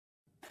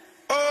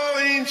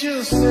angel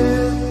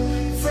sent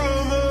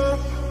from up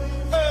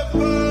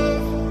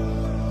above.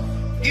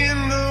 You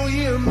know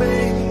you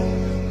made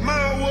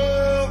my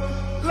world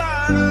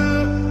light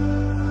up.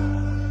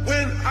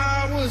 When I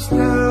was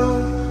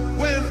down,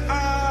 when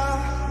I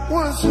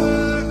was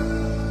hurt,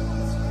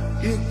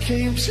 you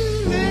came to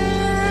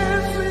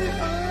lift me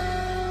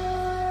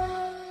up.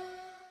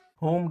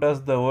 Whom does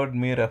the word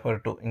me refer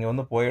to? இங்கே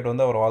வந்து poet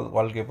வந்து அவர்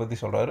வாழ்க்கையை பற்றி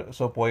சொல்கிறாரு.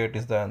 So poet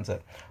is the answer.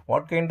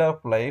 What kind of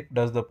life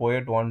does the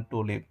poet want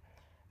to live?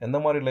 எந்த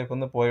மாதிரி life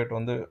வந்து poet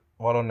வந்து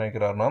வாழணும்னு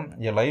நினைக்கிறாருன்னா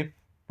a life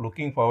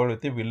looking forward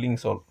with a willing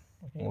soul.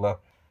 ஓகேங்களா?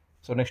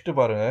 ஸோ நெக்ஸ்ட்டு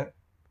பாருங்கள்.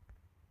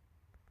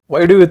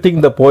 Why do you think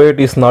the poet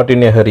is not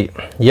in a hurry?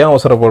 ஏன்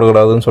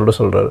அவசரப்படக்கூடாதுன்னு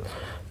சொல்கிறாரு.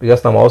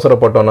 Because நம்ம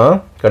அவசரப்பட்டோன்னா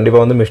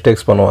கண்டிப்பாக வந்து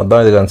மிஸ்டேக்ஸ் பண்ணுவோம்.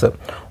 அதுதான் இதுக்கு answer.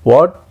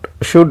 What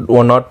should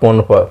one not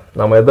mourn for?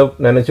 நம்ம எதை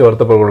நினச்சி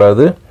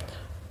வருத்தப்படக்கூடாது,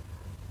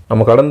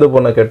 நம்ம கடந்து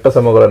போன கெட்ட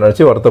சமூகங்களை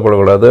நினச்சி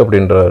வருத்தப்படக்கூடாது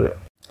அப்படின்றாரு.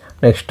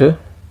 Next,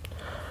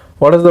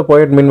 what is the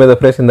poet mean with the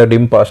phrase in the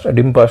dim past?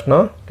 Dim பாஸ்ட்னா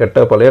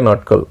கெட்ட பழைய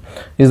நாட்கள்.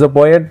 Is the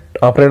poet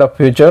afraid of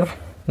future?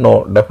 No,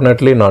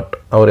 definitely not.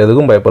 அவர்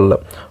எதுக்கும் பயப்படல.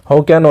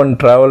 How can one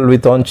travel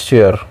with on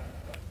shear?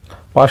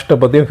 பாஸ்ட்டை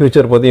பற்றியும்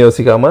ஃப்யூச்சர் பற்றியும்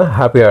யோசிக்காமல்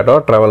happy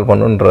ஹார்ட்டாக travel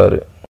பண்ணுன்றாரு.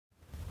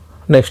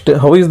 Next,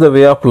 how is the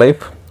way of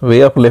life? Way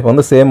of life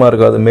வந்து சேமாக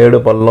இருக்காது. மேடு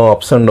பள்ளம்,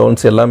 அப்ஸ் அண்ட்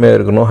டவுன்ஸ் எல்லாமே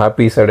இருக்கணும்.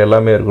 ஹாப்பி சைடு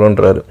எல்லாமே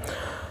இருக்கணுன்றாரு.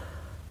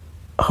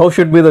 How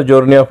should be the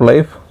journey of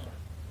life?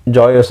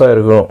 ஜாயஸாக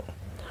இருக்கணும்.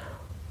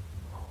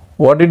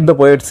 What did the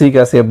poet seek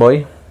as a boy?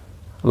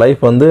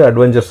 Life வந்து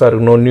அட்வென்ச்சர்ஸாக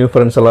இருக்கணும், நியூ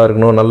ஃப்ரெண்ட்ஸ் எல்லாம்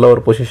இருக்கணும், நல்ல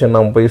ஒரு பொசிஷன்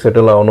நம்ம போய்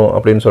செட்டில் ஆகணும்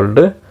அப்படின்னு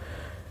சொல்லிட்டு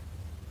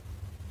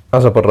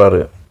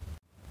ஆசைப்படுறாரு.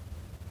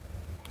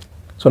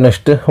 So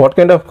next, what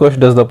kind of course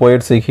does the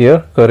poet seek here?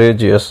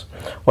 courageous.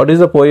 What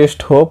is the poet's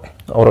hope?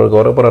 அவருக்கு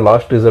வரப்போகிற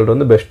லாஸ்ட் ரிசல்ட்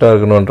வந்து பெஸ்ட்டாக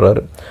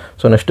இருக்கணுன்றாரு.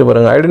 ஸோ நெக்ஸ்ட்டு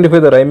பாருங்கள்.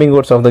 Identify the rhyming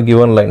words of the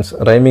given lines.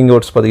 Rhyming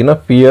words பார்த்தீங்கன்னா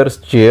ஃபியர்ஸ்,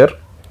 shear,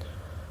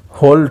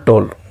 whole,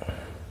 told.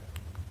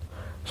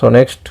 So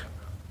next,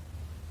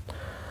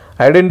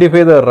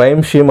 identify the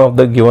rhyme scheme of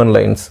the given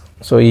lines.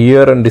 So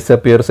year and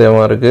disappear same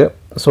இருக்கு,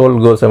 soul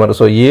goes same இருக்கு.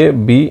 So A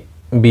B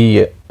B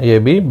A, A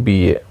B B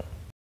A.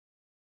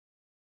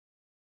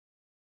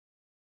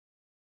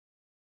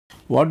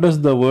 What does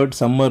the word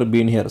summer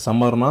mean here?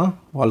 Summerனா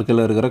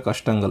வாழ்க்கையில் இருக்கிற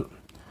கஷ்டங்கள்,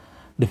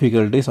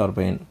 difficulties or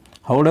pain.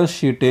 How does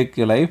she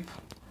take a life?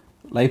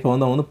 லைஃப்பை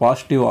வந்து அவங்க வந்து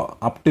பாசிட்டிவாக,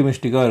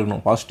 ஆப்டிமிஸ்டிக்காக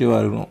இருக்கணும்,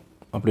 பாசிட்டிவாக இருக்கணும்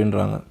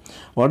அப்படின்றாங்க.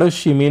 What does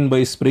she mean by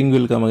spring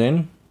will come again?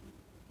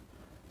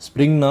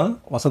 ஸ்ப்ரிங்னா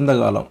வசந்த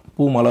காலம்,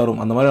 பூ மலரும்,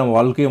 அந்த மாதிரி நம்ம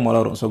வாழ்க்கையும்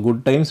மலரும். So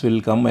good times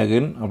will come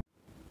again.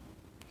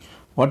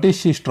 What is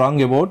she strong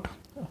about?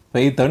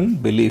 Faith and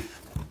belief.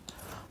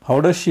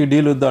 How does she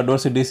deal with the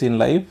adversities in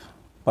life?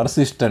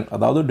 Persistent,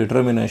 அதாவது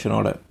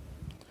டிட்டர்மினேஷனோட.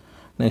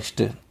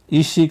 Next,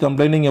 is she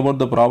complaining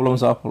about the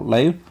problems of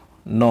life?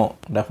 No,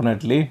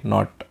 definitely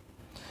not.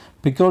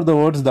 Big out the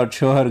words that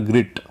show her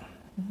grid.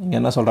 இங்கே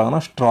என்ன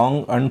சொல்கிறாங்கன்னா strong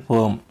and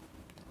firm.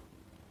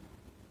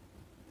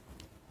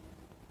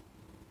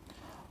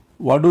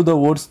 What to the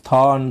words தா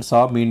and saw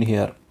mean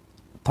here?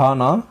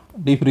 தானா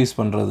defreeze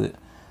பண்ணுறது,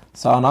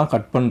 சானா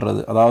cut பண்ணுறது,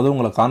 அதாவது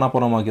உங்களை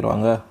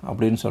காணாப்புறமாக்கிடுவாங்க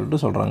அப்படின்னு சொல்லிட்டு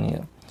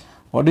சொல்கிறாங்க.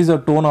 What is the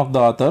tone of the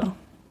author?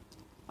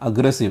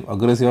 Aggressive,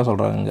 அக்ரெசிவாக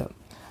சொல்கிறாங்க.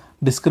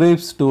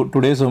 Describes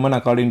today's woman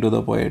according to the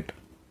poet.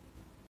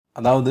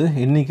 அதாவது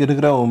இன்றைக்கி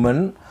இருக்கிற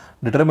உமன்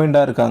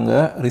டிட்டர்மைண்டாக இருக்காங்க,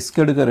 ரிஸ்க்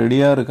எடுக்க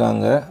ரெடியாக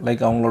இருக்காங்க,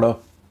 லைக் அவங்களோட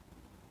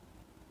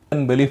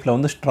பிலீஃபில்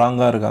வந்து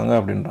ஸ்ட்ராங்காக இருக்காங்க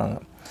அப்படின்றாங்க.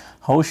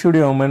 How should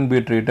a woman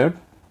be treated?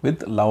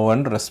 With love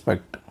and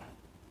respect.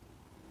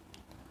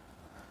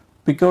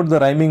 Big out the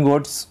rhyming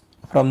words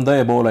from the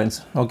above lines.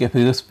 Okay,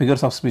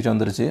 figures of speech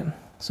வந்துருச்சு.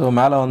 ஸோ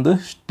மேலே வந்து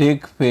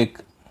ஸ்டேக் ஃபேக்,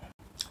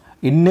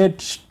 இன்னேட்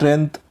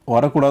ஸ்ட்ரென்த்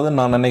வரக்கூடாதுன்னு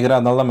நான் நினைக்கிறேன்,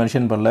 அதனால தான்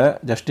மென்ஷன் பண்ணல.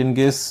 ஜஸ்ட்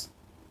இன்கேஸ்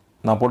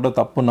நான் போட்ட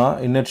தப்புனா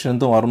இன்னேட்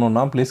ஸ்ட்ரென்த்தும்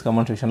வரணுன்னா ப்ளீஸ்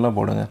கமெண்ட் செக்ஷனில்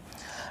போடுங்க.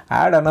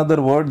 Add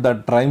another word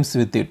that rhymes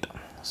with it.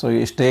 So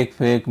stack,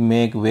 fake,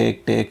 make,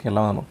 wake, take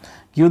எல்லாம் வரும்.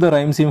 Give the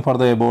rhyme seam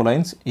for the above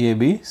lines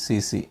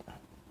ABCC.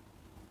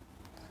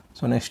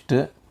 So next,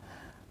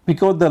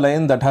 big out the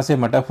line that has A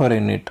metaphor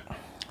in it.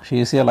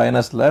 ஷீஸியாக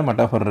லைனஸில்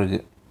metaphor இருக்குது.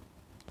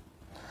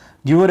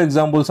 Give your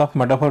examples of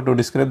metaphor to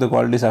describe the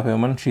qualities of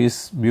human. She is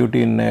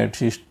beauty in it,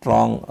 she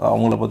strong,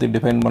 அவங்கள பற்றி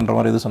define பண்ணுற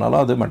மாதிரி எது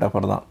சொன்னாலும் அது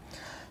metaphor தான்.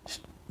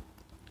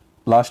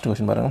 Last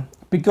question பாருங்கள்.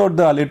 Big out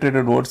the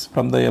alliterated words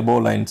from the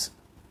above lines.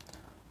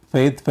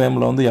 Faith,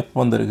 ஃபேமில் வந்து F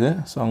வந்துருக்கு,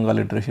 ஸோ அங்கே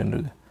அலிட்ரேஷன்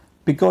இருக்குது.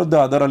 Big out the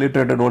other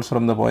alliterated words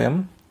from the poem.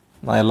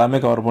 நான் எல்லாமே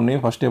கவர் பண்ணி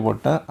ஃபஸ்ட்டே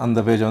போட்டேன்,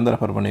 அந்த பேஜை வந்து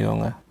ரெஃபர்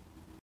பண்ணிக்கோங்க.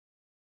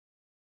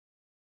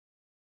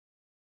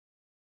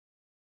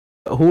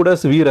 Who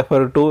does we refer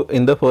to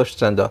in the first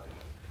stanza?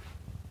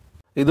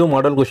 இதுவும்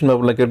மாடல் கொஸ்டின்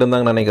பேப்பரில்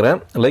கேட்டிருந்தாங்கன்னு நினைக்கிறேன்.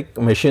 லைக்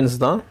மெஷின்ஸ்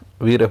தான்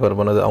we ரெஃபர்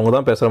பண்ணுது, அவங்க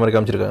தான் பேசுகிற மாதிரி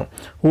காமிச்சிருக்காங்க.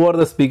 Who are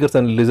the speakers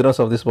and listeners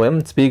of this poem?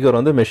 Speaker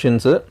வந்து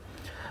மெஷின்ஸு,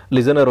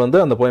 லிசனர் வந்து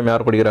அந்த போயம்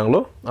யார்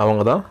படிக்கிறாங்களோ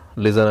அவங்க தான்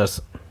லிசனர்ஸ்.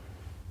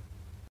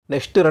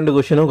 நெக்ஸ்ட்டு 2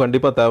 கொஷினும்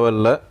கண்டிப்பாக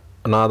தேவையில்லை,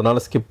 நான்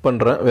அதனால் ஸ்கிப்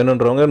பண்ணுறேன்.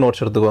 வேணுன்றவங்க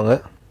நோட்ஸ் எடுத்துக்கோங்க.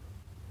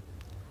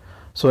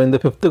 ஸோ இந்த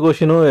 5th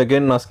கொஷினும்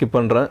எகெயின் நான் ஸ்கிப்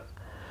பண்ணுறேன்,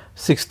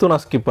 6th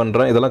நான் ஸ்கிப்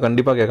பண்ணுறேன். இதெல்லாம்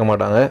கண்டிப்பாக கேட்க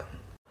மாட்டாங்க.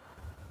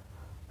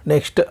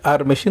 Next,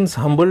 R machines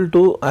humble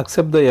to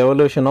accept the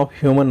evolution of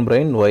human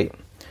brain? Why?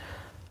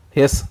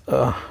 S,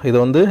 இது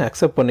வந்து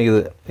அக்செப்ட்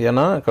பண்ணிக்குது.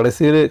 ஏன்னா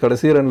கடைசி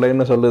 2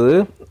 லைன்னு சொல்லுது,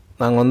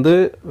 நாங்கள் வந்து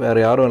வேறு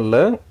யாரும்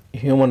இல்லை,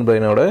 ஹியூமன்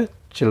பிரெயினோட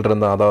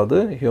சில்ட்ரன் தான், அதாவது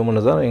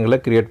ஹியூமன்ஸ் தான் எங்களை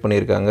க்ரியேட்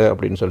பண்ணியிருக்காங்க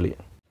அப்படின்னு சொல்லி.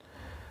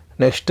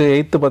 நெக்ஸ்ட்டு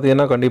 8th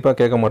பார்த்தீங்கன்னா கண்டிப்பாக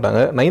கேட்க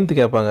மாட்டாங்க, 9th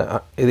கேட்பாங்க.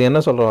 இது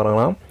என்ன சொல்ல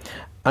வராங்கன்னா,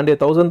 and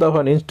 1000th of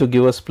an inch to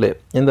give us play.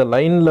 இந்த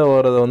லைனில்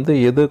வரதை வந்து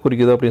எது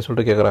குறிக்குது அப்படின்னு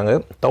சொல்லிட்டு கேட்குறாங்க.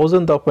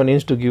 1000th of an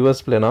inch to give us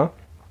playனா,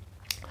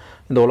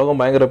 இந்த உலகம்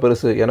பயங்கர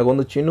பெருசு, எனக்கு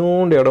வந்து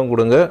சின்னூண்டு இடம்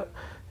கொடுங்க,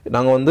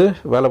 நாங்கள் வந்து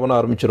வேலை பண்ண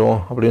ஆரம்பிச்சிருவோம்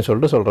அப்படின்னு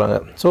சொல்லிட்டு சொல்கிறாங்க.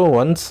 So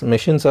once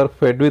machines R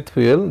fed with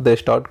fuel they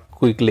start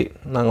quickly,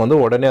 நாங்கள் வந்து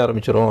உடனே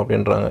ஆரம்பிச்சிருவோம்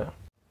அப்படின்றாங்க.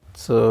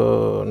 ஸோ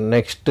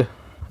நெக்ஸ்ட்டு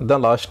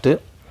இதுதான் லாஸ்ட்டு,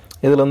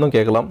 இதில் இருந்தும்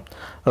கேட்கலாம்.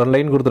 2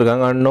 லைன்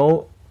கொடுத்துருக்காங்க. And no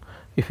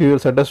if you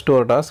will set us to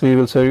our task, we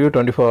will serve you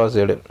 24 hours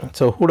a day.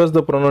 So who does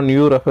the pronoun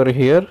you refer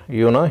here?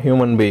 You know,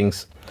 human beings.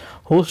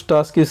 Whose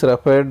task is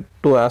referred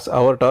to as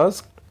our task?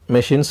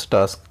 Machine's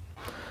task.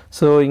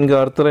 So இங்கே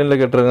அடுத்த லைனில்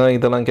கேட்டிருக்காங்க,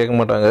 இதெல்லாம் கேட்க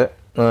மாட்டாங்க.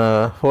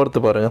 4th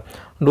பாருங்கள்.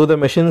 Do the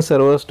machines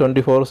serve us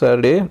 24 hours a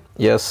day?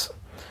 Yes.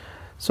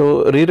 So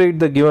rewrite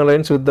the given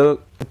lines with the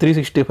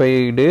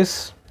 365 days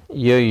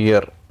a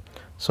year.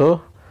 So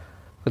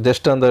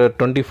just அந்த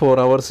 24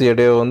 hours a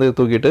day வந்து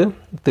தூக்கிட்டு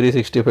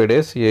 365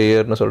 days a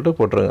yearனு சொல்லிட்டு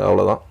போட்டுருங்க,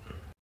 அவ்வளோதான்.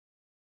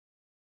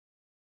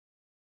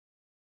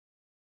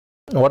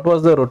 What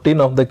was the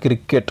routine of the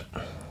cricket?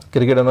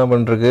 Cricket என்ன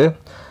பண்ணுறதுக்கு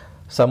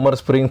summer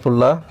spring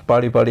ஃபுல்லாக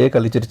பாடியே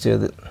கழிச்சிருச்சு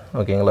அது.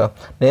 ஓகேங்களா?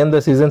 Name the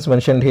seasons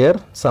mentioned here,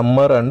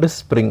 summer and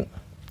spring.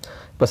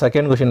 இப்போ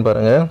செகண்ட் கொஷின்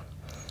பாருங்கள்.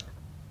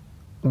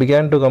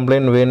 began to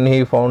complain when he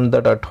found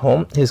that at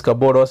home his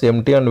cupboard was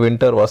empty and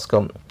winter was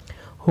come.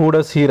 Who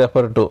does he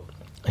refer to?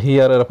 He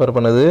யாரை refer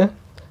பண்ணுது?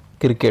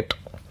 Cricket.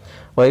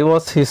 Why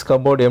was his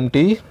cupboard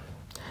empty?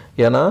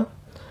 ஏன்னா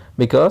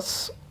because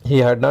he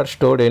had not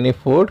stored any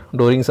food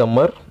during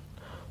summer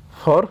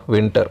for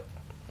winter.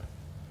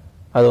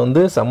 அது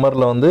வந்து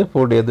சம்மரில் வந்து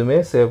food எதுவுமே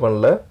save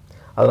பண்ணல,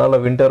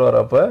 அதனால் வின்டர்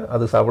வரப்போ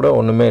அது சாப்பிட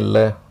ஒன்றுமே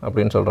இல்லை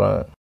அப்படின்னு சொல்கிறாங்க.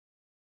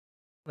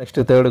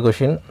 Next third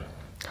question.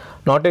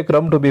 Not a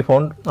crumb to be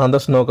found on the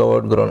snow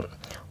covered ground.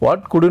 What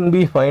couldn't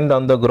be find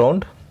on the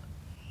ground?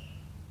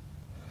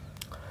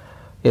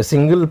 A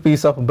single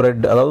piece of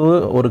bread, அதாவது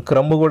ஒரு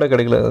க்ரம்பு கூட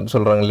கிடைக்கல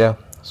சொல்கிறாங்க இல்லையா?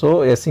 So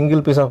a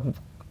single piece of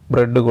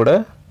bread கூட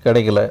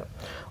கிடைக்கல.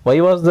 Why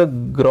was the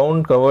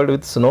ground covered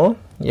with snow?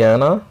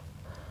 ஏன்னா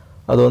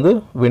அது வந்து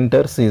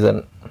வின்டர்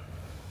சீசன்.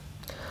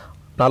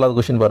 4வது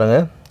கொஷின்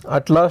பாருங்கள்.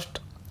 At last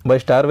by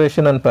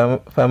starvation and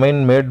famine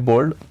made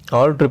bold,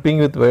 all dripping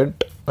with wet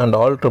and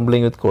all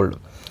trembling with cold.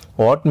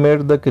 What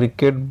made the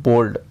cricket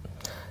bold?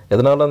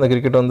 எதனால அந்த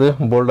cricket வந்து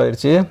bolt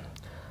ஆயிடுச்சு?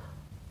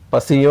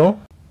 பசியும்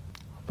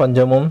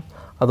பஞ்சமும்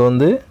அது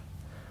வந்து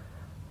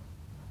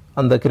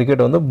அந்த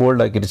கிரிக்கெட் வந்து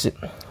bolt ஆக்கிடுச்சு.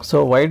 So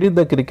why did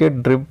the cricket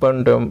drip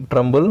and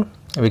tremble?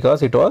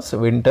 Because it was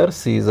winter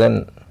season.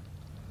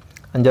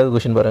 5வது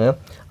கொஷின் பாருங்கள்.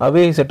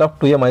 Away he set off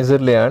to a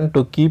miserly ant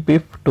to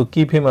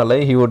keep him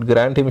alive he would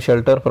grant him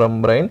shelter from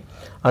rain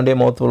and a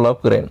mouthful of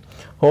grain.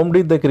 Whom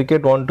did the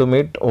cricket want to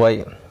meet? Why?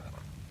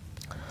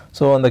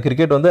 So அந்த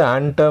cricket வந்து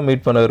ஆண்ட்டை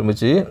meet பண்ண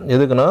விரும்பிச்சு.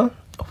 எதுக்குன்னா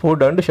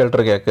food and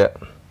shelter கேட்க.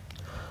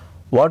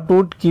 What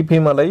would keep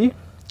him alive?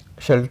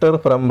 Shelter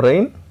from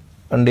rain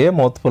and A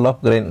மவுத்ஃபுல் of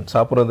grain.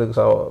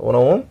 சாப்பிட்றதுக்கு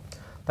உணவும்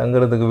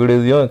தங்குறதுக்கு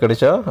விடுதியும்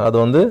கிடைச்சா அது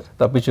வந்து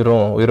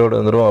தப்பிச்சிரும், உயிரோடு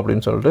வந்துடும்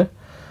அப்படின்னு சொல்லிட்டு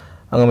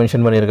அங்கே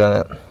மென்ஷன் பண்ணியிருக்காங்க.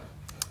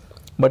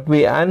 But we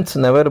ants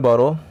never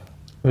borrow,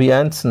 we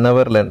ants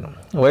never lend.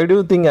 Why do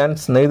you think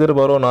ants neither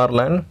borrow nor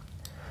lend?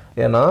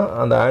 ஏன்னா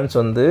அந்த ants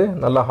வந்து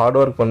நல்லா ஹார்ட்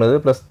ஒர்க் பண்ணுது,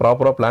 ப்ளஸ்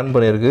ப்ராப்பராக பிளான்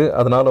பண்ணியிருக்கு.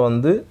 அதனால்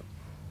வந்து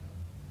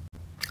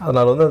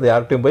அது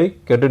யார்கிட்டையும் போய்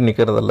கெட்டு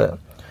நிற்கிறதில்ல.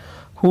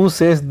 Who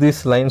says these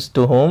lines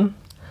to whom?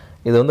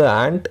 இது வந்து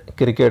ant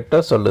கிரிக்கெட்டை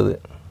சொல்லுது.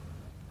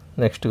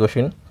 Next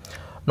question.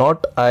 Not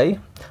I,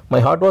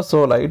 my heart was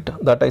so light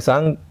that I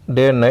sang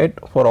day and night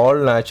for all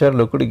nature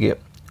looked gay.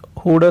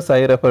 Who does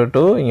I refer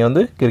to? இங்கே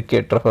வந்து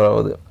cricket refer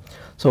ஆகுது.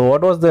 So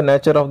what was the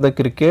nature of the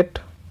cricket?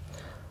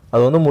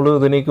 அது வந்து முழு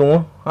தினிக்கும்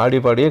ஆடி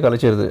பாடியே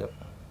கழிச்சிருது.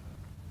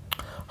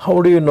 How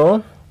to you know?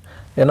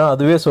 ஏன்னா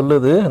அதுவே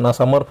சொல்லுது, நான்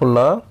சம்மர்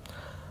ஃபுல்லாக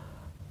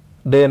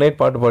டே நைட்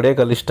பாட்டு பாடியே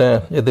கழிச்சிட்டேன்,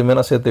 எதுவுமே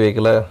நான் சேர்த்து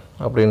வைக்கல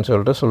அப்படின்னு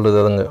சொல்லிட்டு சொல்லுது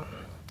அதுங்க.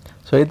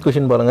 ஸோ 8th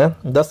கொஷின் பாருங்கள்.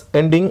 தஸ்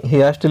ending he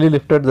hastily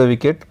lifted the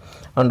wicket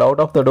and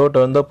out of the door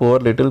turned the poor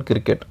little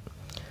cricket.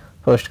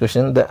 First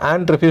question. The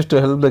ant refused to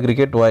help the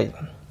cricket. Why?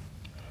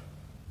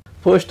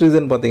 First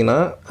reason பார்த்தீங்கன்னா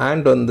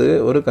and வந்து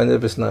ஒரு கஞ்ச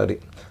பிஸ்னாரி.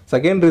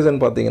 Second reason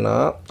பார்த்தீங்கன்னா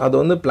அது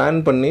வந்து plan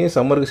பண்ணி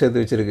சம்மருக்கு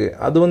சேர்த்து வச்சுருக்கு.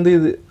 அது வந்து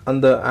இது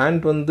அந்த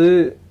ஆண்ட் வந்து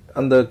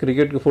அந்த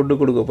கிரிக்கெட்டுக்கு ஃபுட்டு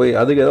கொடுக்க போய்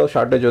அதுக்கு ஏதாவது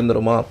ஷார்ட்டேஜ்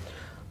வந்துடுமா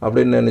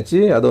அப்படின்னு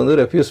நினச்சி அது வந்து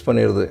ரெஃப்யூஸ்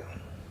பண்ணிடுது.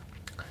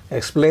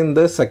 Explain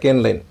the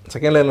second line.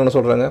 Second லைனில் என்ன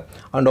சொல்கிறாங்க?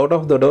 And out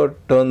of the door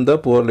turn the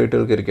poor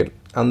little cricket.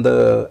 அந்த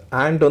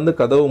ஆண்ட் வந்து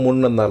கதவு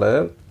முன்னதால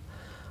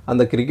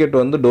அந்த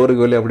கிரிக்கெட் வந்து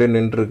டோருக்கு வெளியே அப்படியே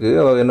நின்றுருக்கு.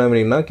 அதாவது என்ன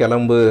மீனிங்னா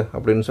கிளம்பு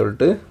அப்படின்னு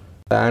சொல்லிட்டு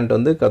ஆண்ட்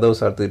வந்து கதவு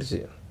சாத்திருச்சு.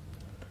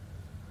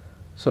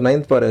 ஸோ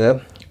 9th பாருங்கள்.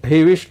 He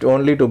wished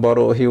only to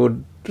borrow, he would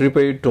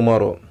repay it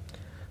tomorrow.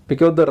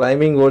 Pick out the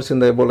rhyming words in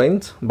the above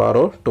lines.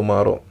 Borrow,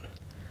 tomorrow.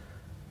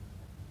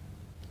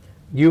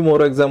 Give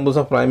more examples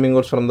of rhyming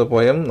words from the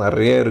poem.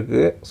 நிறைய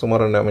இருக்குது,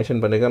 சுமார் நான்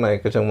mention பண்ணிக்க நான்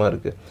எக்கச்சக்கமாக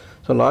இருக்குது.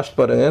 So last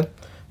பாருங்கள்.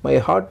 My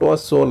heart was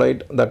so light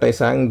that I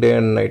sang day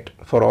and night.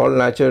 For all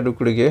nature to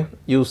kudige,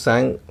 you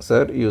sang,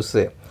 sir, you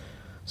say.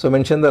 So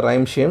mention the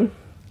rhyme scheme.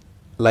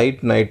 Light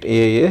night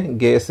AA,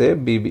 gay say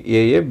BB,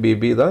 AA,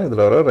 BB தான்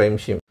இதில் வர rhyme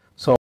scheme.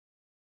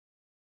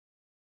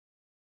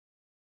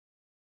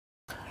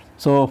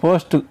 So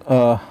first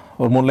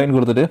ஒரு 3 line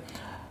கொடுத்துட்டு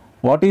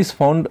what is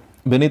found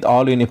beneath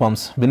all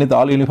uniforms. Beneath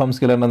all uniforms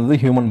கீழே என்னது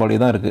human body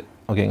தான் இருக்குது.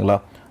 ஓகேங்களா.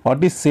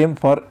 What is same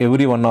for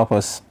every one of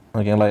us.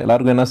 ஓகேங்களா.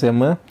 எல்லாருக்கும் என்ன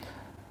same?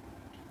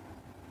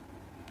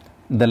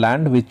 The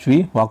land which we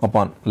walk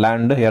upon.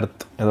 Land,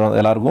 earth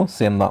எல்லாருக்கும்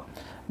சேம் தான்.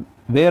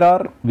 Where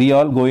are we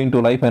all going to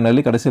life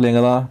finally? கடைசியில்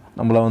எங்கே தான்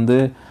நம்மளை வந்து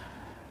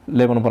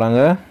லே பண்ண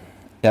போகிறாங்க?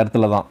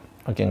 எர்த்தில் தான்.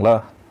 ஓகேங்களா.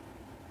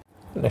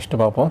 நெக்ஸ்ட்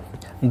பார்ப்போம்.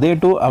 They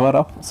too aware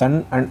of sun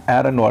and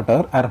air and water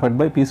are fed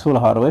by peaceful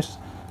harvest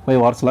by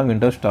wars long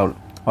winter's travel.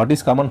 What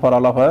is common for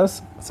all of us?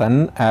 Sun,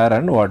 air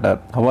and water.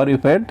 How are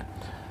you fed?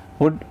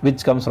 Food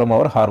which comes from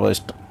our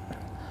harvest.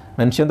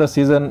 Mention the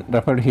season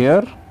referred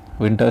here.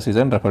 Winter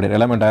season referred here.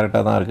 Element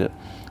director தான் இருக்குது.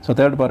 So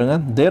third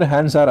பாருங்கள். Their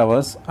hands are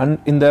ours and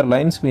in their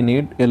lines we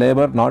need a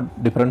labor not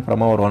different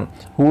from our own.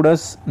 Who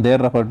does their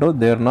refer to?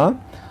 Theirனா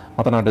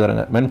மற்ற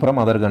நாட்டுக்காரங்க. Men from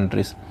other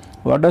countries.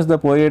 What does the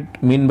poet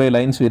mean by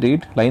lines we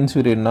read? Lines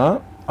we readனா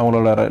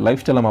அவங்களோட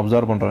life style நம்ம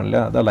observe பண்ணுறோம்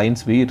இல்லையா, அதான்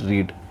lines we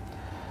read.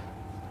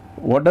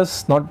 What does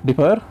not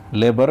differ?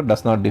 Labor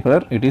does not differ.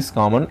 It is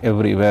common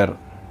everywhere.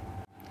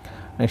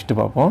 Next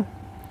பார்ப்போம்.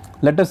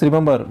 Let us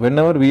remember,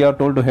 whenever we are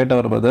told to hate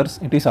our brothers,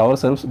 it is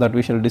ourselves that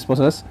we shall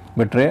dispossess,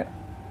 betray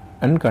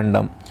and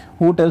condemn.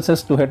 Who tells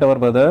us to hate our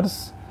brothers?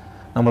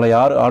 நம்மளை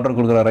யார் order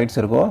கொடுக்குற rights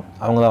இருக்கோ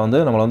அவங்க தான்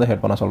வந்து நம்மளை வந்து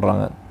ஹேட் பண்ண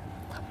சொல்கிறாங்க.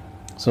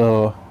 So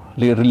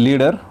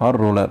leader or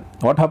ruler.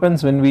 What happens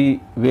when we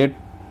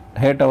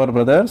hate our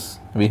brothers?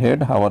 We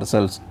hate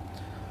ourselves.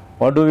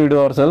 What do we do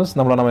ourselves?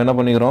 நம்ம என்ன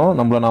பண்ணிக்கிறோம்?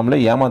 நம்மளே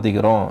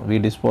ஏமாற்றிக்கிறோம். We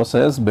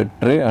dispossess,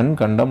 betray and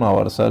condemn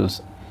ourselves.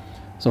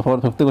 So for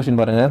fifth question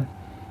பாருங்கள்.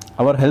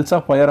 Our hells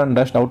of fire and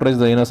dust outrage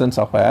the innocence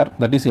of air.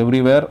 That is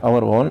everywhere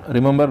our own.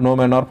 Remember, no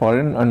man are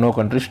foreign and no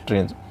country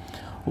strange.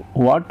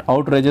 What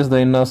outrages the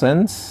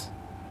innocence?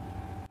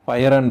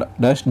 Fire and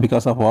dust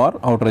because of war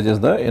outrages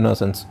the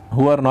innocence.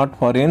 Who are not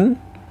foreign?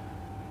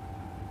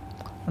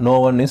 No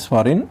one is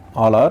foreign.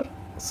 All are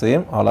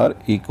same. All are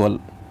equal.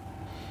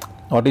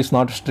 What is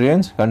not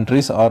strange?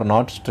 Countries are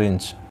not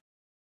strange.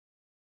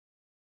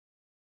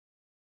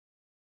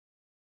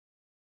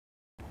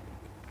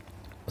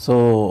 So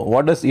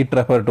what does it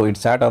refer to? It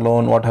sat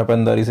alone. What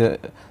happened? There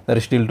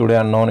is still today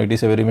unknown. It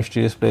is a very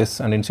mysterious place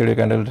and inside a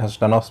candle it has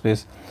ton of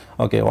space.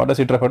 Okay, what does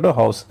it refer to?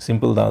 House.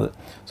 Simple தான்.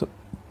 So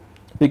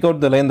pick out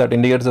the line that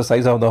indicates the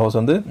size of the house.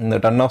 வந்து இந்த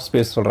ton of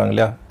space சொல்கிறாங்க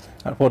இல்லையா.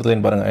 fourth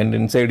line பாருங்க. And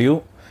inside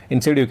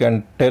you can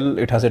tell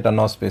it has a ton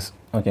of space.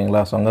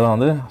 ஓகேங்களா. So அங்கே தான்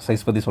வந்து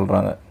சைஸ் பற்றி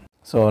சொல்கிறாங்க.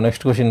 ஸோ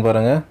நெக்ஸ்ட் கொஷின்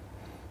பாருங்கள்.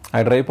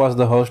 I drive past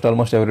the house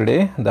almost every day.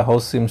 The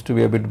house seems to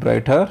be a bit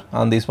brighter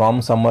on this warm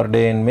summer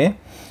day in May.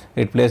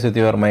 It plays with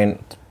your mind.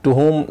 To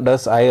whom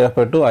does I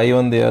refer to? I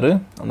on there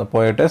and the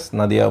poetess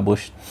Nadia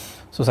Bush.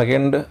 So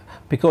second,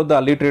 pick out the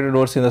alliterated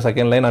words in the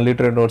second line.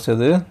 Alliterated words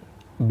is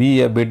be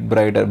a bit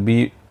brighter.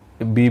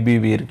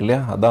 BBB இருக்கு இல்லையா,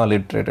 அதான்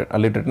alliterated.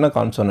 Alliterated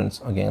consonants.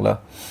 ஓகேங்களா.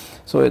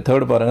 So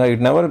third பாருங்க.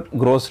 It never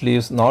grows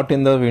leaves, not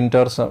in the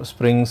winter,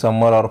 spring,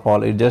 summer or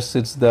fall. It just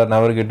sits there,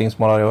 never getting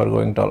smaller, ever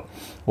going tall.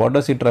 What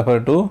does it refer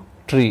to?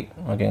 Tree.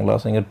 ஓகேங்களா.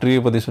 So இங்கே tree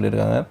பற்றி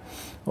சொல்லியிருக்காங்க.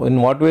 In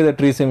what way the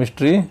tree seems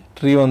tree?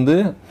 Tree வந்து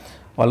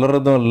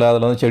வளர்றதும் இல்லை,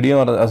 அதில் வந்து செடியும்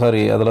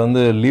அதில்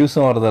வந்து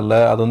லீவ்ஸும் வரதில்லை,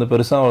 அது வந்து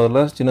பெருசாக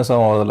வரதில்லை,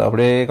 சின்னசாகவும் வரதில்லை,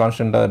 அப்படியே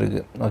கான்ஸ்டண்ட்டாக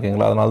இருக்குது.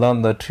 ஓகேங்களா. அதனால தான்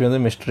அந்த ட்ரீ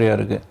வந்து மிஸ்ட்ரியாக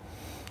இருக்குது.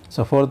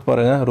 ஸோ ஃபோர்த்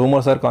பாருங்கள்.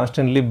 Rumours are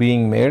constantly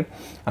being mat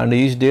and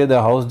each day the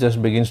house just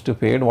begins to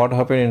fat. What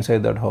happen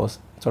inside that house?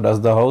 So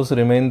does the house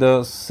remain the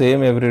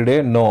same every day?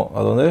 No,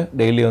 அது வந்து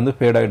daily வந்து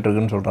fat ஆகிட்டு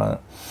இருக்குன்னு சொல்கிறாங்க.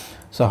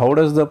 So how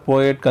does the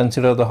poet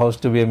consider the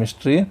house to be a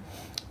mystery?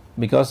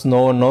 Because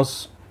no one knows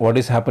what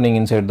is happening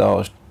inside the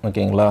house.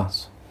 ஓகேங்களா.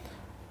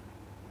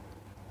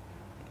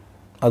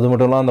 அது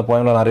மட்டும் இல்லாமல் அந்த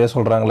போயமில் நிறைய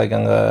சொல்கிறாங்க. லைக்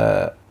அங்கே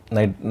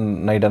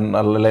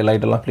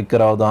லைட்டெல்லாம்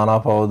ஃப்ளிக்கர் ஆகுது, ஆன்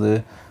ஆஃப் ஆகுது,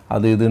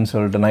 அது இதுன்னு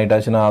சொல்லிட்டு, நைட்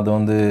ஆச்சுன்னா அது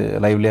வந்து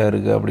லைவ்லியாக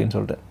இருக்குது அப்படின்னு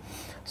சொல்லிட்டு.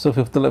 ஸோ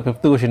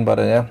ஃபிஃப்த்து கொஷின்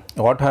பாருங்கள்.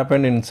 What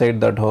happen inside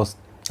that house?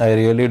 I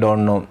really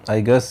don't know. I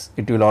guess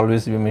it will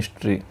always be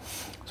mystery.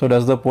 So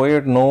does the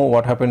poet know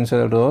what happen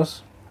inside that house?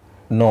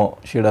 No,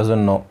 she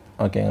doesn't know.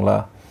 ஓகேங்களா.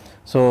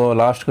 So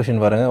last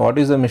question பாருங்கள். What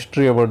is the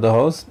mystery about the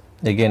house?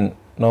 Again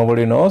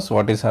nobody knows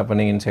what is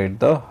happening inside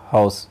the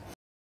house.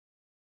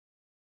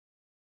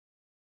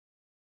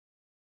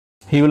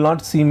 He will not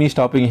see me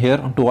stopping here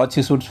to watch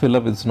his woods fill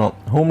up with snow.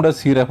 Whom does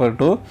he refer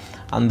to?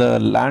 அந்த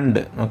land.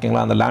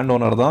 ஓகேங்களா. அந்த land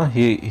owner தான்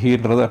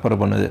ஹீன்றதை refer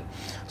பண்ணுது.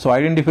 So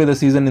identify the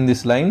season in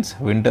this lines.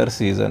 Winter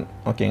season.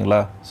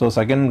 ஓகேங்களா. So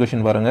second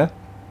question பாருங்கள்.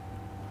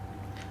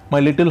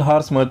 My little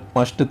horse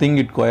must think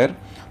it queer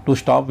to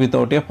stop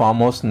without a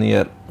farmhouse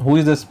near. Who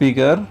is the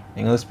speaker?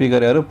 இங்கே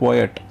speaker யார்?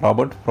 Poet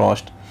Robert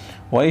frost.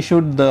 Why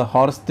should the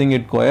horse think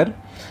it queer?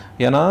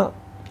 ஏன்னா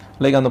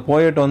like அந்த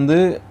poet வந்து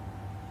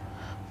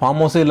form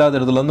ஹவுஸே இல்லாத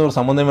இடத்துல வந்து ஒரு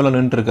சம்மந்தம் மேலே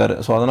நின்றுருக்காரு.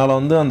 ஸோ அதனால்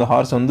வந்து அந்த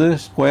ஹார்ஸ் வந்து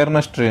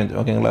ஸ்கொயர்னா ஸ்ட்ரேஞ்ச்,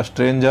 ஓகேங்களா,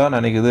 ஸ்ட்ரேஞ்சாக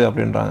நினைக்குது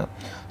அப்படின்றாங்க.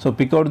 So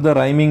big out the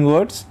rhyming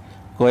words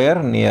square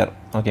near,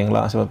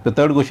 ஓகேங்களா. ஸோ இப்போ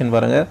தேர்ட் கொஷின்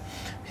பாருங்கள்.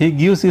 He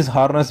gives his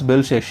harness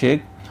bells a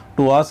shake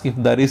to ask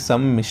if there is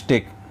some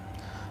mistake.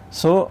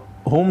 So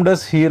whom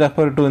does he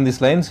refer to in these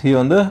lines? He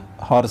வந்து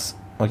hours,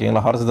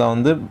 ஓகேங்களா. Hours தான்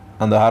வந்து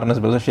அந்த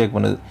harness பெல்ஸை ஷேக்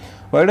பண்ணுது.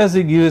 why does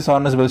he give his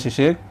harness bells a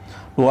shake?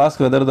 to ask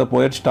whether the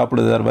poet stopped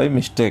there by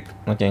mistake,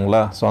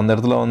 ஓகேங்களா. So அந்த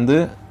இடத்துல வந்து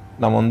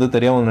நம்ம வந்து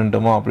தெரியாமல்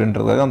நின்றுட்டோமோ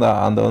அப்படின்றதுக்காக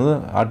அந்த வந்து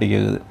ஆட்டி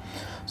கேட்குது.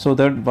 ஸோ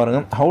தேர்ட்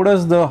பாருங்கள். how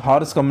does the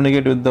horse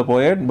communicate with the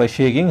poet? by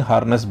shaking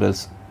harness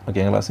bells,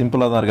 ஓகேங்களா.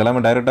 சிம்பிளாக தான் இருக்குது,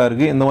 எல்லாமே டைரெக்டாக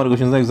இருக்குது. இந்த மாதிரி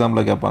கொஷின்ஸ் தான்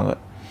எக்ஸாம்பிள் கேட்பாங்க.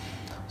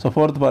 ஸோ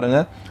ஃபோர்த்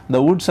பாருங்கள்.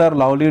 the woods are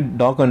lovely,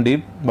 dark and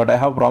deep, but I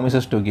have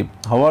promises to keep.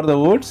 how are the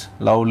woods?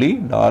 lovely,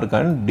 dark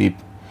and deep.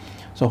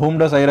 so whom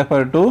does I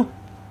refer to?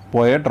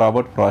 poet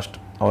Robert Frost.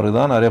 அவருக்கு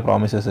தான் நிறைய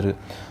promises இருக்குது.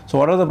 So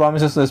what are the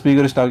promises the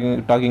speaker is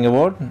talking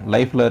about?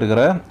 லைஃப்பில்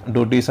இருக்கிற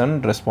duties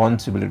and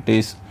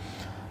responsibilities.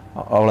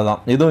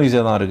 அவ்வளோதான், இதுவும்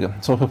ஈஸியாக தான் இருக்குது.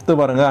 ஸோ ஃபிஃப்த்து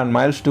பாருங்கள். And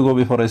miles to go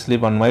before I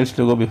sleep, and miles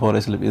to go before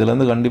I sleep.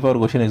 இதுலேருந்து கண்டிப்பாக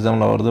ஒரு கொஷின்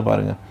எக்ஸாமில் வருது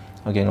பாருங்கள்,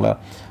 ஓகேங்களா.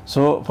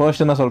 ஸோ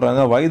ஃபர்ஸ்ட் என்ன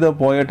சொல்கிறாங்க? வை த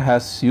poet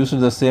has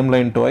used the same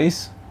line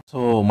twice. So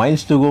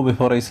miles to go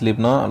before I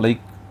ஸ்லீப்னா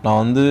like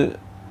நான் வந்து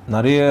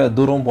நிறைய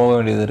தூரம் போக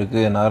வேண்டியது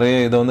இருக்குது, நிறைய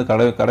இதை வந்து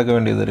கடக்க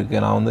வேண்டியது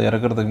இருக்குது, நான் வந்து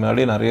இறக்கிறதுக்கு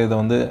முன்னாடி நிறைய இதை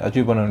வந்து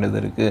அச்சீவ் பண்ண வேண்டியது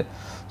இருக்குது.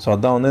 ஸோ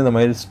அதான் வந்து இந்த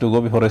miles to go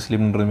before I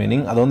ஸ்லீப்ன்ற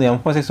meaning. அதை வந்து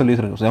எம்பசைஸ்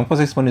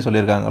பண்ணி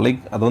சொல்லியிருக்காங்க,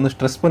 லைக் அதை வந்து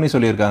ஸ்ட்ரெஸ் பண்ணி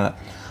சொல்லியிருக்காங்க.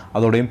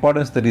 அதோட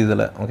இம்பார்ட்டன்ஸ்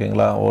தெரியுதில்ல,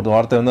 ஓகேங்களா. ஒரு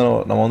வார்த்தை வந்து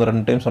நம்ம வந்து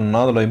 2 டைம்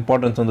சொன்னால் அதோட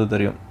இம்பார்ட்டன்ஸ் வந்து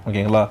தெரியும்,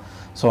 ஓகேங்களா.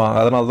 ஸோ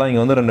அதனால தான்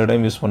இங்கே வந்து 2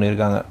 டைம் யூஸ்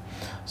பண்ணியிருக்காங்க.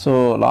 ஸோ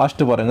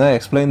லாஸ்ட்டு பாருங்கள்.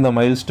 Explain the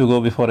miles to go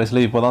before I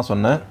sleep. இப்போ தான்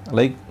சொன்னேன்,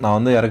 லைக் நான்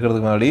வந்து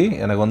இறக்கிறதுக்கு முன்னாடி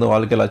எனக்கு வந்து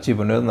வாழ்க்கையில் அச்சீவ்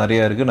பண்ணுறது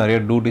நிறையா இருக்குது, நிறைய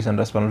டியூட்டிஸ்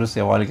அண்ட் ரெஸ்பான்சிபிலிட்டிஸ்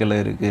என் வாழ்க்கையில்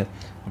இருக்குது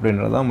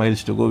அப்படின்றது தான்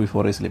miles to go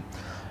before I sleep.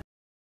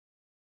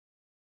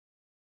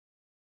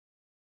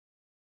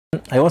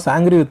 I was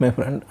angry with my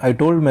friend. I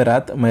told my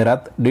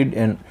wrath did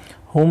end.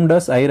 whom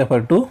does I refer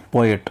to?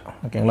 poet,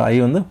 ஓகேங்களா. I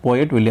வந்து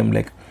poet William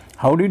Blake.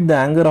 how did the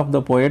anger of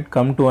the poet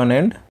come to an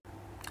end?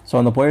 So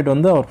அந்த poet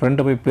வந்து அவர்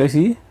ஃப்ரெண்டை போய்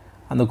பேசி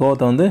அந்த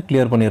கோவத்தை வந்து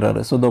கிளியர்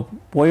பண்ணிடுறாரு. So the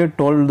poet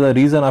told the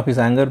reason of his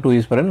anger to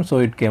his friend, so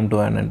it came to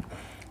an end.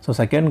 So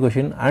second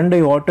question. and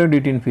I watered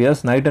it in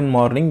fears night and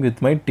morning with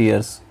my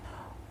tears.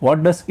 what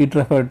does it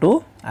refer to?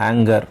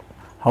 anger.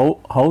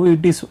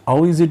 how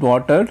is it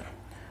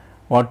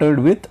watered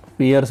with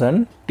fears and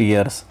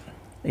tears.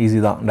 Easy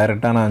தான்,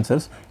 டைரெக்டான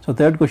answers. So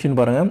third question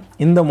பாருங்கள்.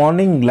 in the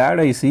morning glad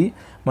I see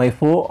my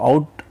foe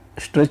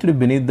outstretched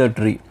beneath the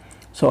tree.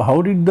 So how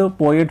did the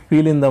poet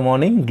feel in the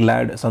morning?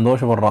 glad,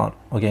 சந்தோஷப்படுறான்,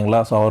 ஓகேங்களா.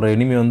 So அவர்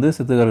enemy வந்து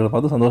சித்துக்காரர்களை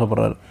பார்த்து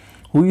சந்தோஷப்படுறாரு.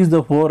 who is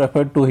the foe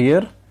referred to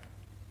here?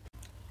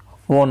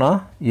 ஃபோனா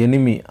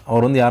enemy,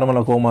 அவர் வந்து யார்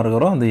மேலே கோவமாக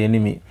இருக்கிறோ அந்த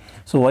enemy.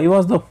 So why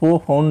was the foe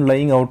found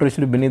lying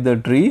outstretched beneath the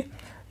tree?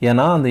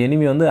 ஏன்னா அந்த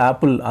எனிமி வந்து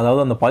ஆப்பிள்,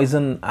 அதாவது அந்த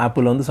பாய்சன்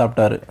ஆப்பிள் வந்து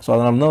சாப்பிட்டாரு. ஸோ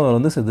அதனால தான் அவர்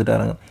வந்து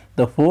செத்துட்டாருங்க.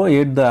 the foe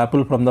ate the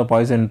apple from the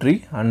poison tree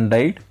and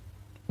died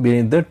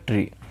beneath the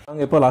tree.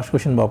 நாங்கள் இப்போ லாஸ்ட்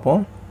கொஷின்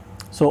பார்ப்போம்.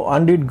 So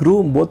and it grew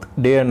both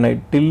day and night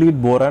till it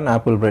bore an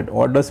apple bread.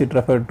 what does it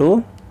refer to?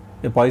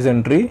 a poison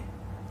tree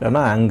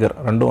இல்லைனா anger,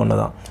 ரெண்டும் ஒன்று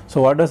தான். So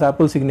what does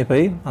apple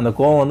signify? அந்த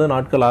கோவம் வந்து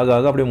நாட்கள் ஆக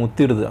ஆக அப்படியே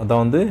முத்திடுது,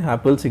 அதான் வந்து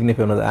apple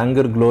signify பண்ணுது.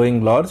 anger glowing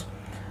large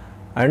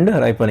and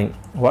ripening.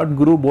 what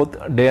grew both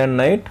day and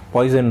night?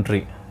 poison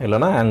tree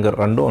இல்லைனா anger,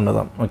 ரெண்டும் ஒன்று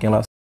தான், ஓகேங்களா.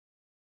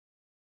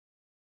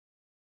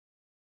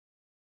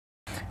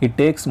 it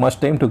takes much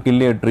time to kill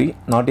a tree,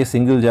 not a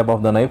single jab of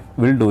the knife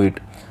will do it.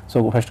 So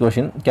first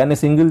question. can a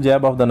single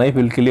jab of the knife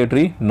will kill a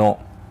tree? no,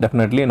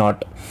 definitely not.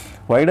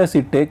 why does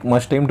it take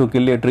much time to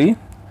kill a tree?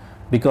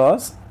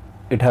 because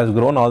it has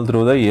grown all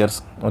through the years,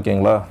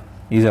 ஓகேங்களா.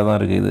 ஈஸியாக தான்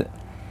இருக்குது இது.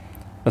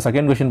 இப்போ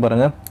second question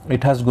பாருங்கள்.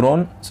 it has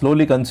grown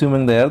slowly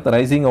consuming the earth,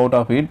 rising out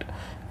of it,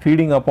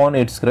 feeding upon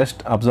its crest,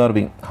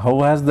 absorbing. how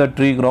has the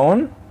tree grown?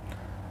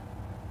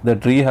 the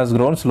tree has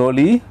grown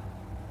slowly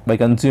by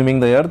consuming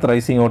the earth,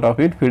 rising out of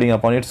it, feeding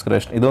upon its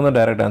crest. இது வந்து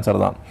direct answer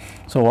தான்.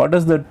 So what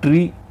does the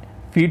tree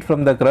feed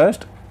from the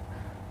crest?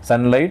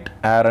 sunlight,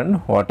 air and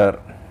water,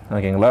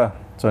 ஓகேங்களா.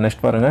 So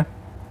next பாருங்கள்.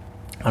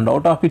 and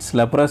out of its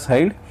leprous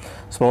hide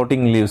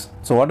sprouting leaves.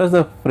 so what does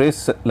the phrase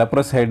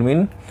leprous hide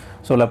mean?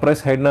 So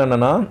leprous hideனா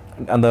என்னென்னா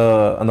அந்த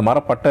அந்த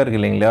மரப்பட்டை இருக்குது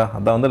இல்லைங்களா,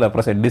 அதான் வந்து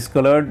leprous hide,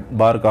 discolored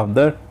bark of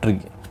the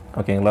tree,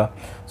 ஓகேங்களா.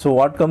 So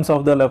what comes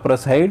of the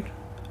leprous hide?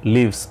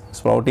 leaves,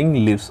 sprouting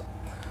leaves.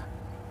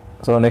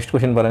 So next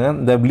question பாருங்கள்.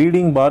 the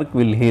bleeding bark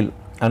will heal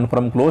and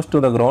from close to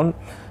the ground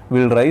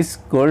will rise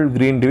curled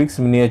green twigs,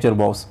 miniature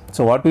boughs.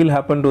 so what will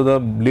happen to the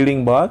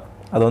bleeding bark?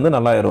 அது வந்து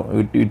நல்லாயிரும்,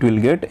 it will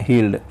get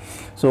healed.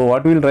 so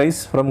what will rise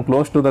from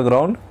close to the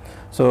ground?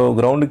 So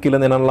கிரவுண்டுக்கு கீழே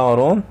என்னெல்லாம்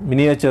வரும்?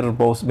 Miniature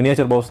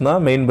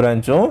பவுஸ்னால் main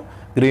பிரான்ச்சும்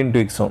green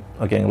ட்விக்ஸும்,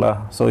 ஓகேங்களா.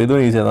 So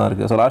இதுவும் ஈஸியாக தான்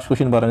இருக்குது. ஸோ லாஸ்ட்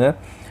கொஷின் பாருங்கள்.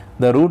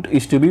 the root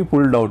is to be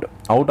pulled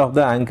out of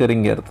the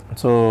anchoring earth.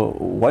 so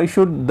why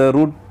should the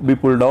root be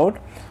pulled out?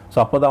 So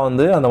அப்போ தான்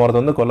வந்து அந்த மரத்தை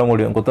வந்து கொல்ல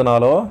முடியும்,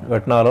 குத்தினாலோ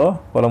வெட்டினாலோ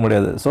கொல்ல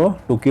முடியாது. So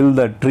to kill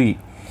the tree,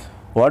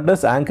 what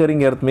does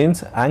anchoring earth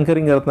means?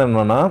 Anchoring எர்த்னா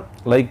என்னன்னா,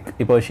 லைக்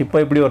இப்போ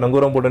ஷிப்பை எப்படி ஒரு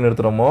நங்கூரம் போட்டு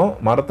நிறுத்துகிறோமோ,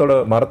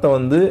 மரத்தை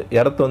வந்து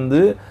எர்த்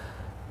வந்து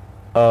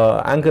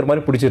ஆங்கர்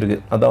மாதிரி பிடிச்சிருக்கு,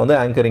 அதான் வந்து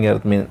anchoring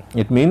earth mean.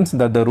 It means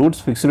that the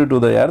roots fixed to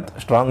the earth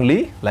strongly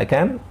like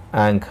an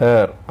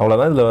anchor.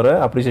 அவ்வளோதான் இதில் வர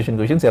அப்ரிசியேஷன்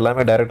கொஷின்ஸ்,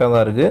 எல்லாமே டைரெக்டாக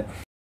தான்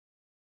இருக்குது.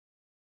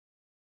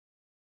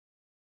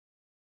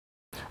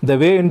 The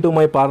way into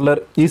my parlor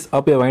is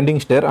up a winding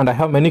stair and I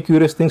have many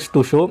curious things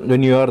to show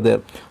when you are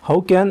there. How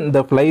can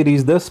the fly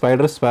reach the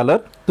spider's parlor?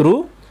 Through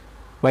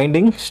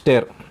winding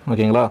stair.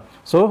 ஓகேங்களா?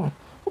 So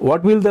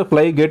what will the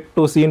fly get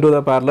to see into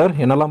the parlor?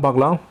 என்னெல்லாம்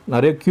பார்க்கலாம்?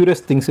 நிறைய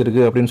curious things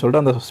இருக்குது அப்படின்னு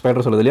சொல்லிட்டு அந்த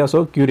spider சொல்லுது இல்லையா?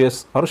 So curious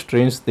or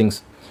strange things.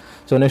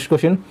 So next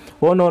question.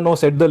 Oh no,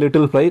 said the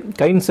little fly.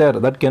 Kind sir,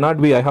 that cannot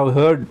be. I have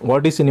heard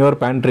what is in your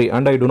pantry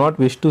and I do not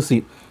wish to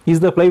see. Is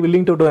the fly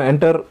willing to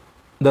enter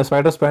the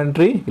spider's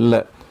pantry?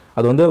 இல்லை,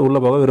 அது வந்து உள்ளே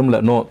போக விரும்பல.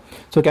 No.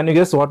 So can you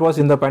guess what was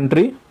in the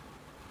pantry?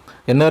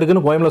 என்ன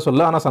இருக்குன்னு போயமில்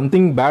சொல்ல, ஆனால்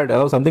சம்திங் பேட்,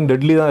 அதாவது சம்திங்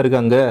டெட்லி தான்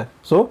இருக்காங்க.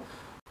 ஸோ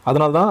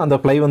அதனால தான் அந்த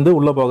ஃப்ளை வந்து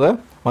உள்ளே போக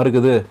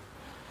மறுக்குது.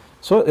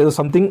 ஸோ இது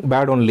something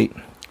bad only.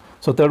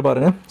 So third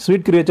பாருங்கள்.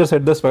 Sweet creature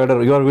set the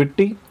spider, you are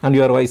விட்டி and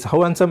you are wise.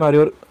 How handsome R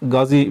your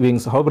Kashi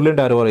wings, how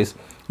brilliant R your eyes.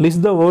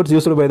 List the words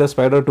used by the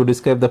spider to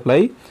describe the fly.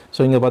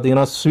 So இங்கே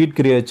பார்த்தீங்கன்னா sweet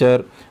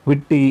creature,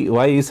 விட்டி,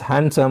 wise,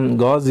 handsome,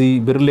 Kashi,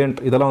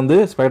 brilliant இதெல்லாம் வந்து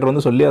spider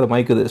வந்து சொல்லி அதை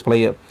மயக்குது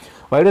ஃப்ளையை.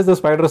 Why does the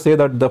spider say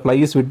that the fly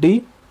is witty?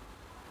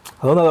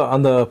 அதாவது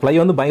அந்த fly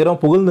வந்து பயங்கரமாக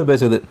புகழ்ந்து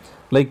பேசுது.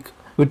 Like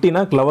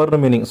விட்டினா கிளவர்னு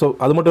meaning. ஸோ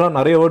அது மட்டும் தான்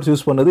நிறைய வேர்ட்ஸ்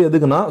யூஸ் பண்ணுது.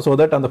 எதுக்குன்னா ஸோ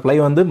தட் அந்த ஃப்ளை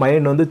வந்து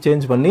மைண்ட் வந்து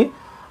சேஞ்ச் பண்ணி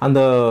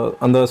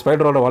அந்த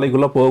ஸ்பைடரோட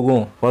வலைக்குள்ளே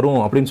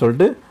வரும் அப்படின்னு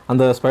சொல்லிட்டு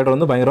அந்த ஸ்பைடர்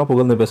வந்து பயங்கரமாக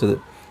புகழ்ந்து பேசுது.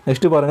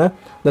 நெக்ஸ்ட்டு பாருங்கள்.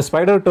 The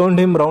spider turned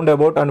him round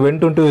about and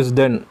went into his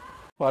den.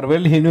 For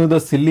well he knew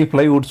the silly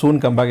fly would soon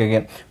come back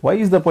again. Why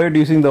is the poet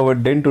using the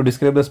word den to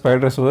describe the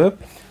spider's web?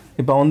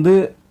 இப்போ வந்து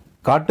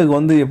காட்டுக்கு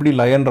வந்து எப்படி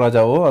line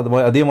ராஜாவோ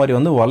அதே மாதிரி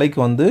வந்து வலைக்கு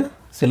வந்து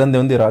சிலந்தி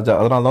வந்து ராஜா.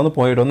 அதனால தான் வந்து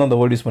போயிட் வந்து அந்த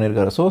வேர்ட் யூஸ்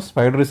பண்ணியிருக்காரு. So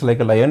spider is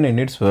like a lion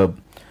in it's web.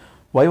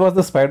 Why was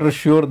the spider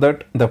sure that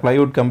the fly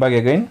would come back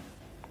again?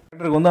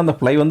 ஸ்பைடருக்கு வந்து அந்த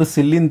ஃப்ளை வந்து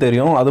சில்லின்னு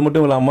தெரியும். அது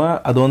மட்டும் இல்லாமல்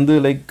அது வந்து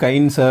லைக்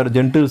கைண்ட் சார்,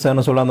 ஜென்டில்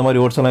சார்னு சொல்ல அந்த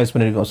மாதிரி வேர்ட்ஸ் எல்லாம் யூஸ்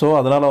பண்ணியிருக்கோம். ஸோ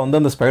அதனால்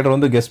வந்து அந்த ஸ்பைடர்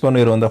வந்து கெஸ்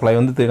பண்ணிடுவோம் அந்த ஃப்ளை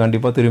வந்து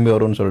கண்டிப்பாக திரும்பி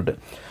வரும்னு சொல்லிட்டு.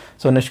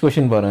 ஸோ நெக்ஸ்ட்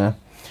கொஸ்டின் பாருங்கள்.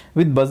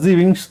 With buzzy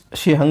wings,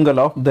 she hung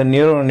aloft, then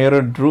nearer and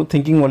nearer drew,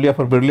 thinking only of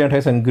her brilliant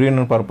eyes and green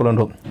and purple and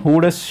hope. Who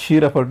does she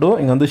refer to?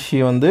 இங்கே வந்து she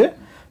வந்து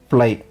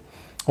fly.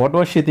 What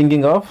was she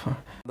thinking of?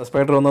 அந்த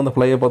spider வந்து அந்த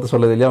ஃப்ளையை பார்த்து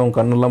சொல்லுது இல்லையா, அவங்க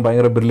கண்ணெல்லாம்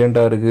பயங்கர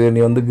பிரில்லியண்ட்டாக இருக்குது,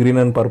 நீ வந்து க்ரீன்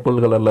அண்ட் பர்பிள்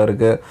கலரில்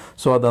இருக்குது.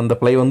 ஸோ அது அந்த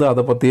ஃப்ளை வந்து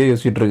அதை பற்றியே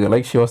யோசிச்சுட்டு இருக்கு.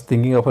 Like she was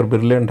thinking of her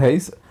brilliant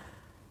eyes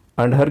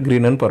and her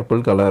green and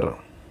purple color.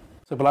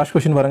 So இப்போ லாஸ்ட்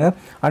கொஸ்டின் பாருங்கள்.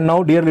 And now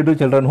dear little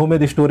children, who may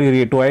this story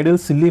read? To idle,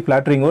 silly,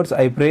 flattering words,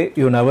 I pray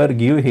you never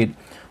give heed.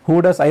 Who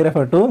does I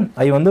refer to?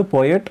 I வந்து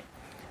poet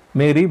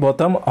Mary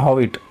Botham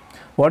Howitt.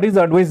 What is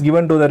the advice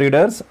given to the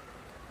readers?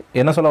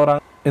 என்ன சொல்ல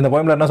வராங்க இந்த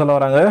போயமில்? என்ன சொல்ல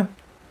வராங்க?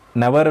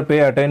 Never pay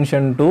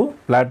attention to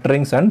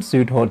flatterings and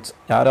sweet words.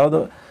 யாராவது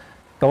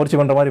கவர்ச்சி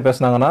பண்ணுற மாதிரி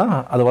பேசுனாங்கன்னா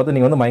அதை பார்த்து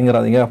நீங்கள் வந்து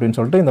மயங்கிறாதீங்க அப்படின்னு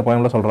சொல்லிட்டு இந்த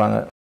போயமில் சொல்கிறாங்க.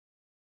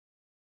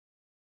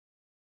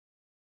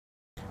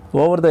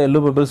 Over the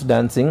yellow pebbles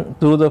dancing,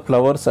 through the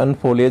flowers and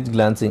foliage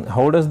glancing.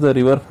 How does the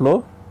river flow?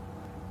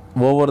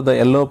 Over the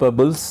yellow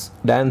pebbles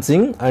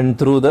dancing and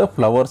through the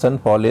flowers and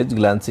foliage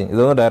glancing. இது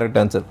வந்து direct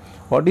answer.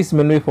 What is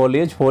mean by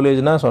foliage?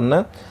 foliageனா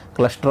சொன்ன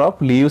cluster of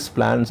leaves,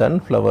 plants and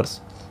flowers.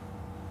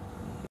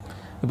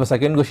 இப்போ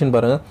second question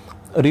பாருங்கள்.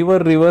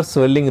 river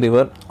swelling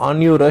river, on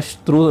you rush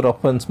through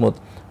rough and smooth.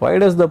 Why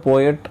does the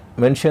poet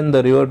mention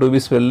the river to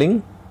be swelling?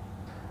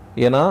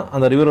 ஏன்னா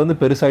அந்த river வந்து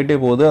பெருசாகிட்டே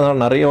போகுது,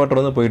 அதனால் நிறைய water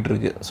வந்து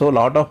போயிட்டுருக்கு. So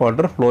lot of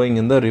water flowing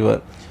in the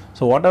river.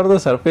 So what are the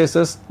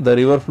surfaces the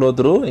river flow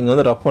through? இங்கே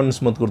வந்து ரஃப் அண்ட்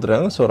ஸ்மூத்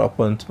கொடுத்துருக்காங்க. So rough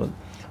and smooth.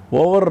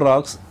 Over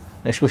rocks.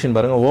 Next question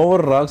பாருங்கள்.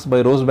 Over rocks by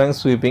rose banks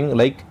sweeping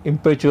like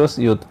இம்பெச்சுவஸ்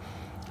youth.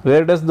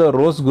 Where does the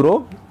rose grow?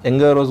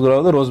 எங்கே rose grow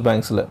ஆகுது? Rose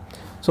பேங்க்ஸில்.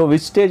 So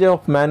which stage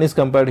of man is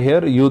compared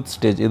here? Youth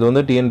stage. இது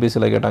வந்து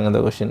டிஎன்பிஎஸ்சியில் கேட்டாங்க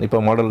இந்த question.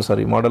 இப்போ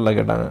மாடலில்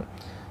கேட்டாங்க.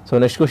 ஸோ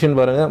நெக்ஸ்ட் கொஸ்டின்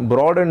பாருங்கள்.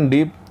 Broad and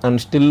deep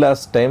and still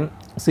as time,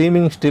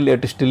 seeming still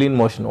yet still in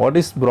motion. What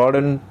is broad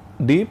and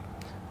deep?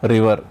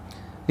 River.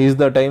 Is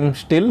the time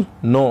still?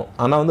 No.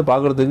 ஆனால் வந்து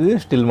பார்க்குறதுக்கு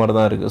ஸ்டில் மாதிரி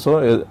தான் இருக்குது. ஸோ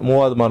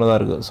மூவாவது மாதிரி தான்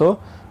இருக்குது. So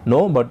no,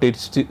 but it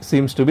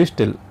seems to be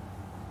still.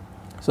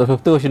 So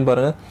fifth question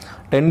பாருங்கள்.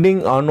 Tending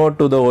onward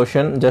to the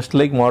ocean just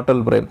like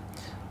mortal prime.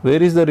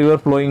 Where is the river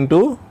flowing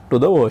to? To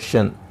the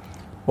ocean.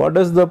 What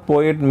does the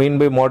poet mean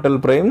by mortal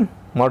prime?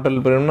 mortal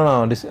primeனா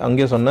நான்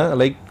அங்கேயே சொன்னேன்,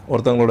 like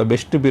ஒருத்தவங்களோட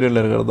best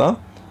பீரியடில் இருக்கிறது தான்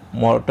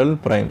mortal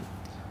prime.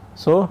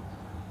 So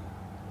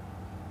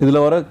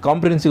இதில் வர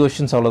comprehensive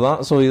questions அவ்வளோதான்.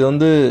 ஸோ இது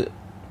வந்து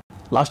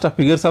லாஸ்ட்டாக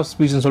ஃபிகர்ஸ் ஆஃப்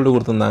ஸ்பீச்னு சொல்லிட்டு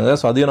கொடுத்துருந்தாங்க.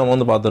 ஸோ அதையும் நம்ம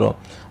வந்து பார்த்துருவோம்.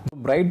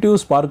 Bright you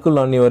sparkle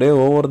on யுவரே,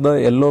 over the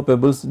yellow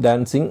pebbles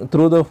dancing,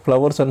 through the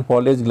flowers and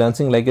ஃபாலேஜ்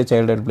glancing like A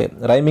child at play.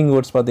 Rhyming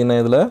words பார்த்தீங்கன்னா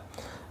இதில்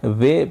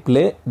வே,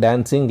 play,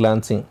 dancing,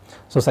 glancing.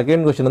 So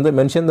second question வந்து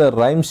mention the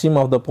rhyme scheme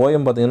of the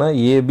poem பார்த்தீங்கன்னா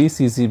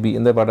ABCCB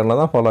இந்த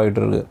பேட்டர்னில் தான் follow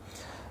ஆகிட்டு இருக்குது.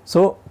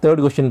 So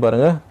third question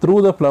பாருங்கள். Through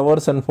the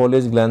flowers and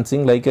ஃபாலேஜ்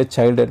glancing like A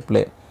child at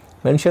play.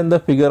 Mention the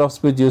figure of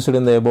speech used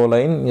இந்த எபோ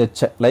line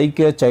like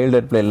A child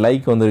at play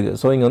like வந்துருக்கு.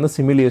 So இங்கே வந்து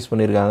சிமிலி யூஸ்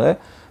பண்ணியிருக்காங்க.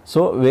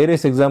 ஸோ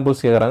வேரியஸ்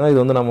எக்ஸாம்பிள்ஸ் கேட்குறாங்க. இது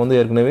வந்து நம்ம வந்து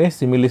ஏற்கனவே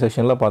சிமிலி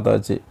செக்ஷனில்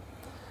பார்த்தாச்சு.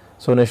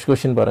 ஸோ நெக்ஸ்ட்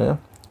கொஸ்டின் பாருங்கள்.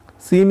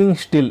 Seaming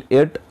still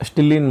Ed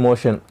still in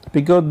motion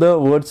big out the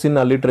words in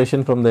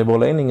alliteration from the above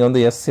line. இங்கே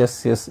வந்து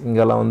எஸ்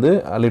இங்கெல்லாம் வந்து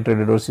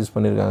அலிட்ரேட்டட் வேர்ட்ஸ் யூஸ்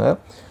பண்ணியிருக்காங்க.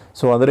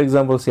 ஸோ அதர்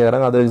எக்ஸாம்பிள்ஸ்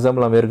கேட்குறாங்க. அதர்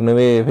எக்ஸாம்பிள் நம்ம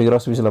ஏற்கனவே ஃபிகர்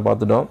ஆஃப் ஸ்பீச்சில்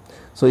பார்த்துட்டோம்.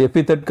 ஸோ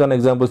எபித்தட்கான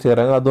எக்ஸாம்பிள்ஸ்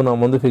கேட்குறாங்க. அதுவும்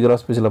நம்ம வந்து ஃபிகர்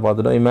ஆஃப் ஸ்பீச்சில்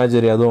பார்த்துட்டோம்.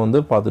 இமேஜரி அதுவும்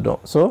வந்து பார்த்துட்டோம்.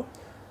 ஸோ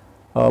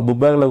புக்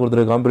பேக்கில்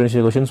கொடுத்துருக்க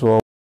comprehension questions.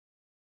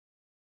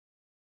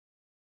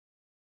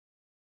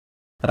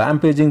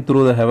 Rampaging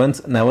through the heavens,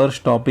 never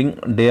stopping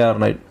day or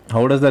night.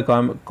 How does the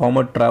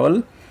comet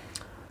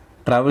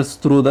travels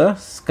through the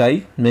sky,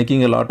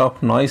 making a lot of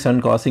noise and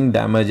causing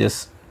damages?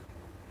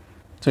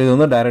 So இது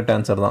வந்து direct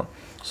answer தான்.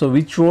 So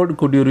which word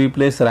could you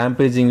replace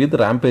rampaging with?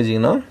 Rampaging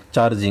na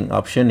charging.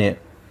 Option A.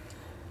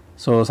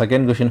 So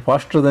second question,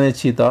 faster than a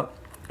cheetah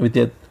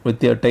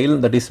with a tail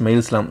that is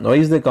male slam. Why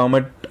is the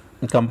comet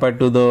compared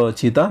to the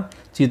cheetah?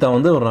 Cheetah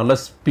வந்து ஒரு நல்ல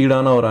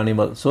ஸ்பீடான ஒரு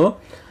animal. So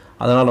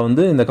அதனால்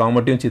வந்து இந்த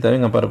காமெட்டையும்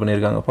சீத்தாவையும் compare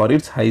பண்ணியிருக்காங்க for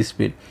it's high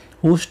speed.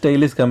 Whose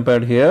style is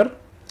compared here?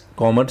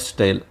 Comet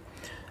style.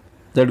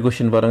 Third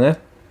question பாருங்கள்.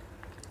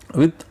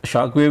 With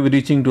shock wave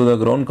reaching to the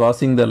ground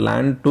causing the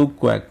land to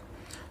quack.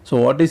 So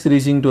what is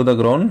reaching to the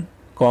ground?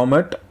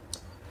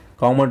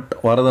 Comet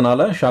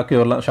வரதுனால shock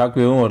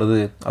வேவும்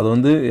வருது. அது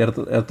வந்து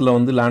இடத்துல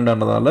வந்து land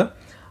ஆனதுனால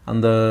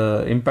அந்த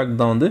impact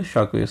தான் வந்து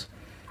shock waves.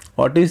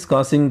 What is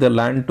causing the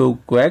land to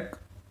quack?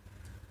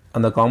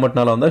 அந்த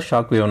காமெட்னால வந்து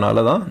ஷாக்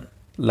வேவ்னால தான்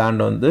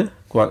லேண்ட் வந்து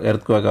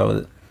எர்த் குவாக்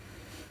ஆகுது.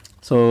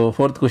 ஸோ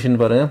ஃபோர்த் கொஷின்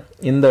பாருங்கள்.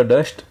 இன் த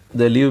dust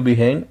the leave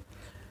behind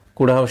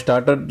good have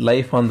started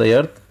life on the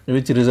earth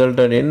which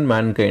resulted in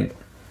mankind.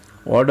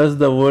 What does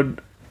the word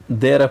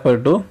they refer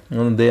to?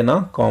 Dena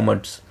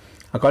comets.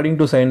 According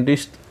to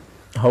scientist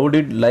how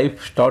did life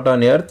start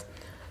on earth?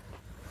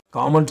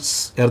 Comets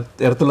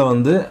எர்த்தில்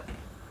வந்து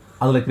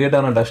அதில் create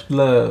ஆன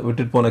டஸ்ட்டில்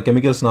விட்டுட்டு போன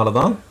கெமிக்கல்ஸ்னால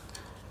தான்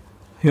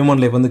human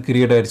life வந்து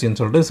create ஆயிடுச்சுன்னு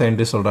சொல்லிட்டு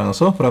scientist சொல்கிறாங்க.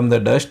 So from the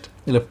dust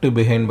left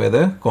behind by the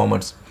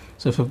comets.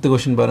 So fifth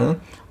question பாருங்கள்.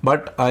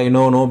 But I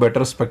know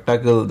better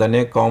spectacle than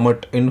A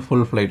Comet in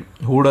full flight.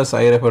 Who does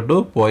I refer to?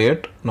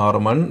 Poet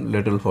Norman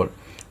லிட்டில்ஃபோர்ட்.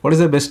 What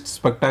is the best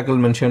spectacle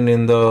mention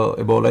in the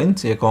above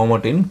lines? A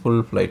Comet in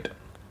full flight.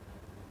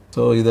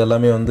 So இது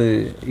எல்லாமே வந்து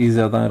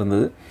ஈஸியாக தான்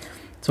இருந்தது.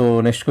 So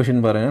next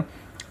question பாருங்கள்.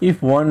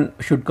 If one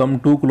should come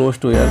too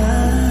close to earth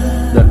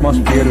the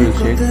atmosphere will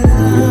shake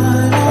with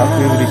shock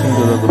wave reaching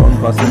to the ground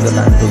causing the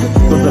land to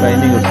so the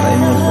rhyming was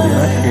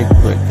பார்த்தீங்கன்னா shake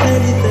quake.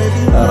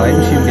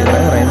 rhyme scheme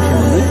கேட்குறாங்க. rhyme scheme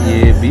வந்து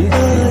A B